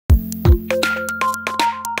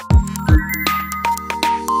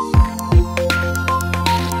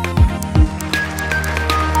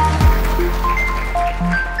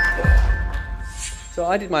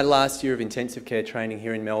I did my last year of intensive care training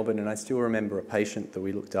here in Melbourne, and I still remember a patient that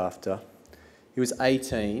we looked after. He was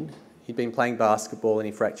 18, he'd been playing basketball and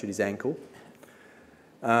he fractured his ankle.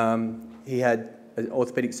 He had an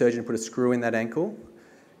orthopaedic surgeon put a screw in that ankle,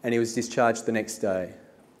 and he was discharged the next day.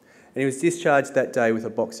 And he was discharged that day with a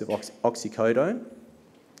box of oxycodone,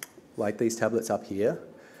 like these tablets up here.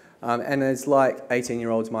 And as like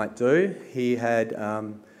 18-year-olds might do, he had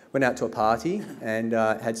went out to a party and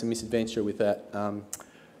had some misadventure with that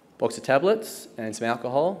box of tablets and some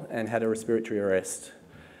alcohol and had a respiratory arrest.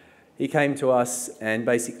 He came to us and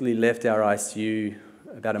basically left our ICU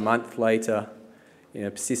about a month later in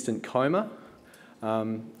a persistent coma,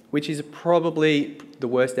 which is probably the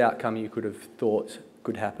worst outcome you could have thought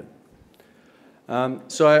could happen.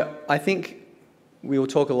 So I think we will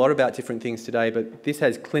talk a lot about different things today, but this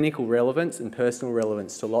has clinical relevance and personal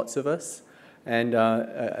relevance to lots of us. And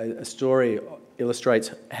a story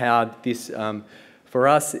illustrates how this, for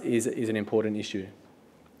us, is an important issue.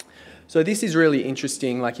 So this is really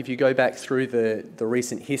interesting. Like if you go back through the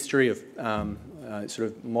recent history of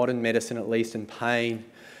sort of modern medicine, at least, and pain,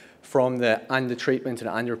 from the under-treatment and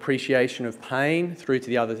under-appreciation of pain through to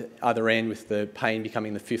the other end with the pain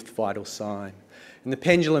becoming the fifth vital sign. And the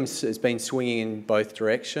pendulum has been swinging in both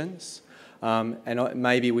directions, and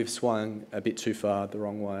maybe we've swung a bit too far the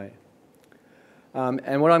wrong way.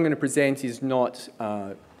 And what I'm going to present is not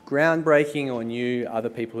groundbreaking or new. Other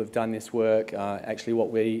people have done this work. Actually,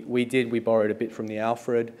 what we did, we borrowed a bit from the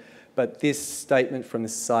Alfred. But this statement from the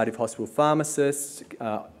Society of Hospital Pharmacists,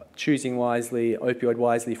 choosing wisely, opioid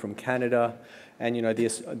wisely from Canada, and you know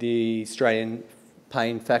the Australian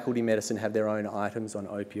Pain Faculty Medicine have their own items on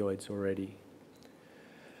opioids already.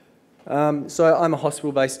 So I'm a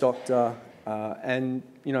hospital-based doctor, and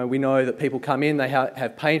you know we know that people come in, they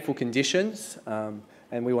have painful conditions,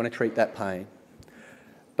 and we want to treat that pain.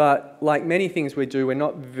 But like many things we do, we're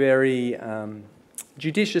not very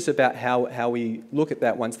judicious about how we look at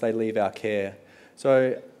that once they leave our care.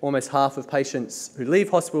 So almost half of patients who leave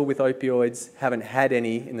hospital with opioids haven't had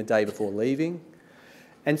any in the day before leaving.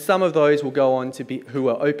 And some of those will go on to be, who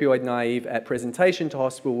are opioid naive at presentation to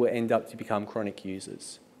hospital, will end up to become chronic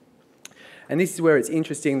users. And this is where it's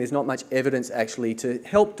interesting. There's not much evidence actually to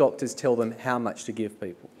help doctors tell them how much to give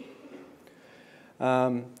people.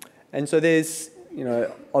 And so there's, you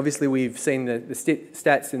know, obviously we've seen the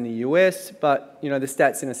stats in the US, but you know the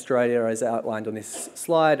stats in Australia, as outlined on this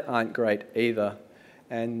slide, aren't great either.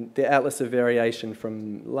 And the Atlas of Variation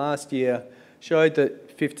from last year showed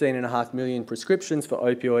that 15.5 million prescriptions for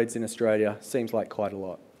opioids in Australia seems like quite a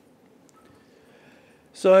lot.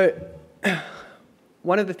 So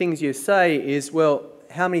one of the things you say is, well,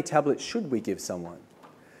 how many tablets should we give someone?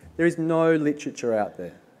 There is no literature out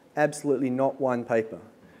there, absolutely not one paper.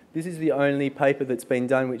 This is the only paper that's been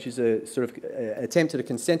done, which is a sort of attempt at a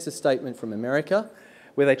consensus statement from America,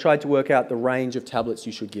 where they tried to work out the range of tablets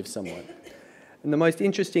you should give someone. And the most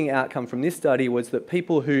interesting outcome from this study was that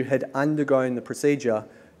people who had undergone the procedure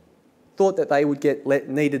thought that they would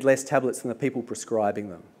needed less tablets than the people prescribing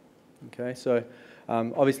them. Okay, so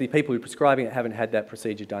obviously people who are prescribing it haven't had that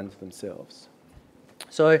procedure done to themselves.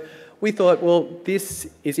 So we thought, well, this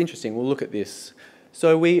is interesting, we'll look at this.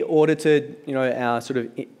 So we audited, you know, our sort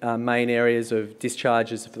of main areas of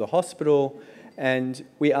discharges for the hospital, and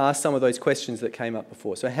we asked some of those questions that came up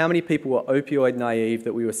before. So how many people were opioid naive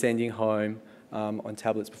that we were sending home on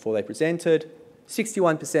tablets before they presented?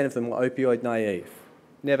 61% of them were opioid naive,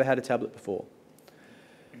 never had a tablet before.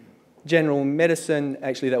 General medicine,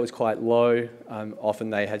 actually that was quite low.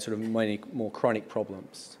 Often they had sort of many more chronic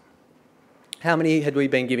problems. How many had we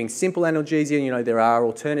been giving simple analgesia? You know, there are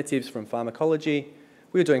alternatives from pharmacology.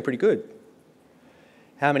 We were doing pretty good.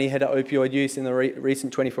 How many had opioid use in the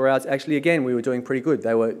recent 24 hours? Actually, again, we were doing pretty good.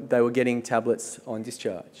 They were getting tablets on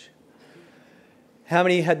discharge. How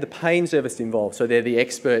many had the pain service involved? So they're the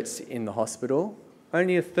experts in the hospital.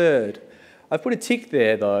 Only a third. I've put a tick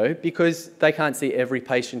there, though, because they can't see every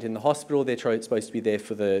patient in the hospital. They're supposed to be there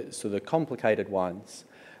for the sort of complicated ones.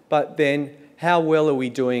 But then, how well are we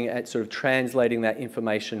doing at sort of translating that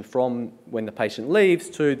information from when the patient leaves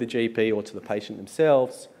to the GP or to the patient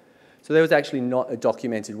themselves? So there was actually not a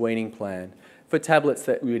documented weaning plan for tablets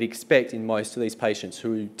that we would expect in most of these patients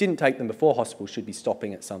who didn't take them before hospital should be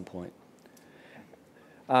stopping at some point.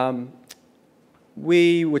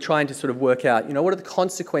 We were trying to sort of work out, you know, what are the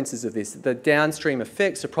consequences of this? The downstream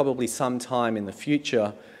effects are probably sometime in the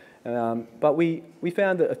future. But we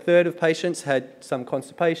found that a third of patients had some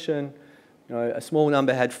constipation, you know, a small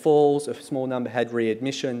number had falls, a small number had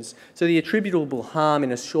readmissions. So the attributable harm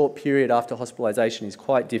in a short period after hospitalisation is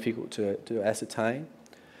quite difficult to ascertain.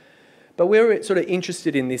 But we're sort of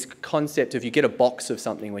interested in this concept of you get a box of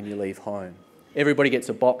something when you leave home. Everybody gets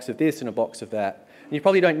a box of this and a box of that. And you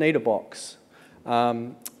probably don't need a box.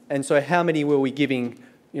 And so how many were we giving,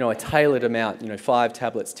 a tailored amount, 5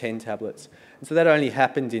 tablets, 10 tablets? And so that only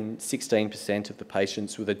happened in 16% of the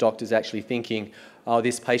patients, with the doctors actually thinking, oh,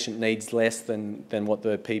 this patient needs less than what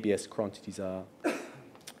the PBS quantities are.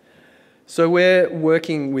 So we're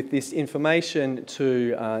working with this information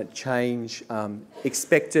to change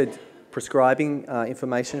expected prescribing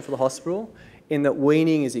information for the hospital, in that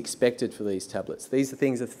weaning is expected for these tablets. These are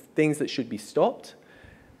things that should be stopped.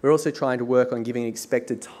 We're also trying to work on giving an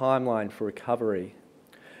expected timeline for recovery.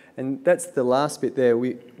 And that's the last bit there.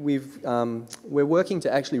 We're working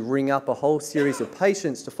to actually ring up a whole series of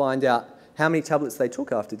patients to find out how many tablets they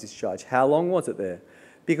took after discharge. How long was it there?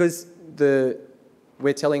 Because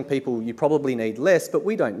we're telling people you probably need less, but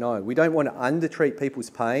we don't know. We don't want to undertreat people's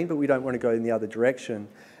pain, but we don't want to go in the other direction.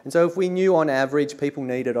 And so if we knew on average people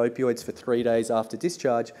needed opioids for 3 days after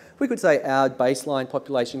discharge, we could say our baseline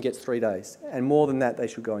population gets 3 days, and more than that they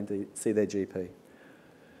should go and see their GP.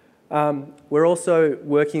 We're also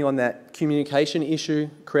working on that communication issue,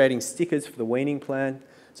 creating stickers for the weaning plan.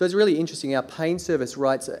 So it's really interesting. Our pain service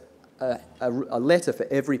writes a letter for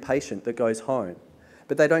every patient that goes home,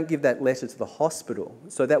 but they don't give that letter to the hospital.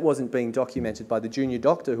 So that wasn't being documented by the junior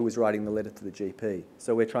doctor who was writing the letter to the GP.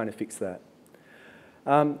 So we're trying to fix that.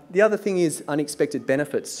 The other thing is unexpected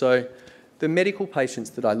benefits. So the medical patients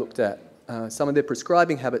that I looked at, some of their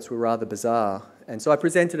prescribing habits were rather bizarre. And so I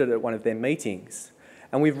presented it at one of their meetings.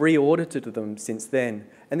 And we've re-audited them since then.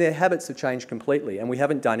 And their habits have changed completely. And we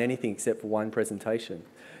haven't done anything except for one presentation.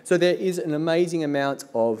 So there is an amazing amount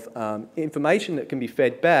of information that can be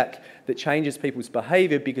fed back that changes people's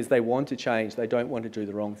behaviour because they want to change. They don't want to do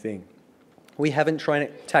the wrong thing. We haven't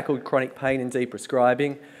tackled chronic pain and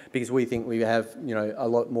deprescribing because we think we have a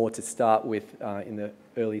lot more to start with in the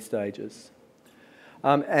early stages.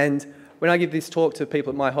 And when I give this talk to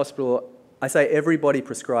people at my hospital, I say everybody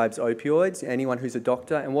prescribes opioids, anyone who's a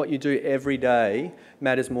doctor, and what you do every day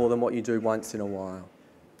matters more than what you do once in a while.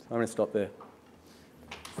 So I'm going to stop there.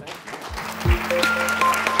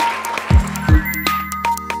 Thank you.